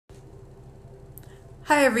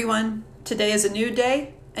Hi everyone, today is a new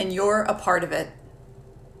day and you're a part of it.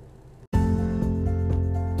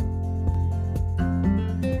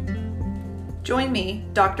 Join me,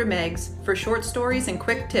 Dr. Megs, for short stories and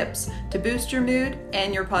quick tips to boost your mood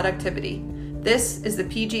and your productivity. This is the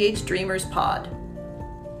PGH Dreamers Pod.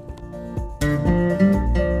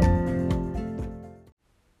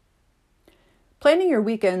 Planning your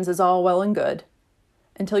weekends is all well and good,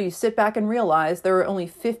 until you sit back and realize there are only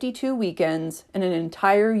 52 weekends in an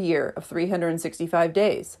entire year of 365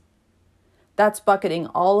 days. That's bucketing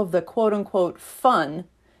all of the quote-unquote fun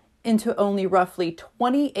into only roughly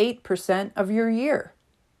 28% of your year.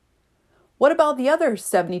 What about the other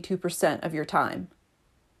 72% of your time?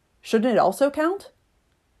 Shouldn't it also count?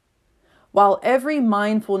 While every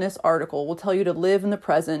mindfulness article will tell you to live in the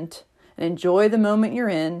present and enjoy the moment you're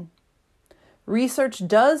in, research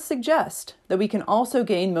does suggest that we can also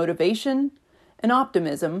gain motivation and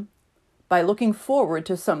optimism by looking forward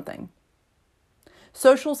to something.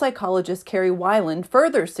 Social psychologist Carrie Weiland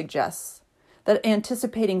further suggests that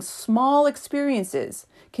anticipating small experiences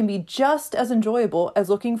can be just as enjoyable as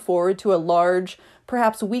looking forward to a large,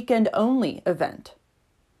 perhaps weekend-only event.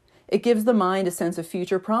 It gives the mind a sense of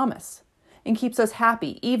future promise and keeps us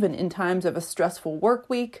happy even in times of a stressful work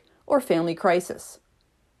week or family crisis.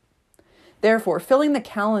 Therefore, filling the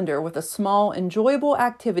calendar with a small, enjoyable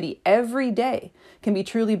activity every day can be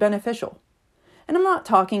truly beneficial. And I'm not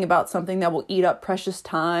talking about something that will eat up precious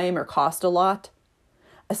time or cost a lot.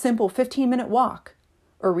 A simple 15-minute walk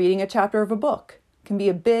or reading a chapter of a book can be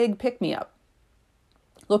a big pick-me-up.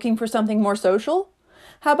 Looking for something more social?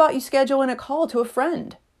 How about you schedule in a call to a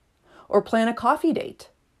friend or plan a coffee date?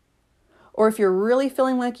 Or if you're really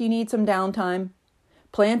feeling like you need some downtime,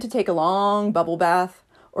 plan to take a long bubble bath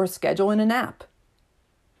or schedule in a nap.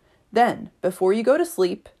 Then, before you go to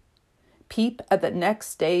sleep, peep at the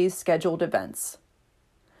next day's scheduled events.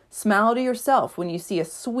 Smile to yourself when you see a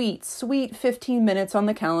sweet 15 minutes on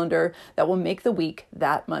the calendar that will make the week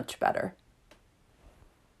that much better.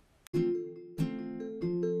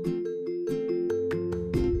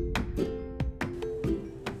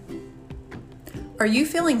 Are you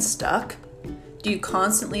feeling stuck? Do you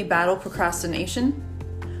constantly battle procrastination?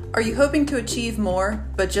 Are you hoping to achieve more,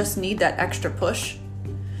 but just need that extra push?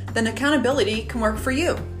 Then accountability can work for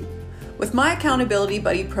you. With my Accountability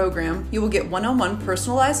Buddy program, you will get one-on-one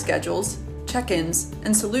personalized schedules, check-ins,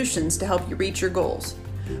 and solutions to help you reach your goals.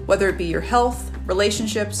 Whether it be your health,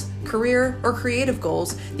 relationships, career, or creative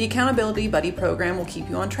goals, the Accountability Buddy program will keep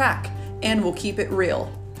you on track and will keep it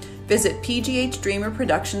real. Visit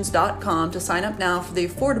pghdreamerproductions.com to sign up now for the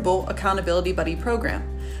affordable Accountability Buddy program.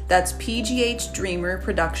 That's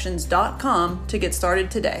pghdreamerproductions.com to get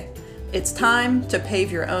started today. It's time to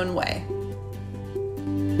pave your own way.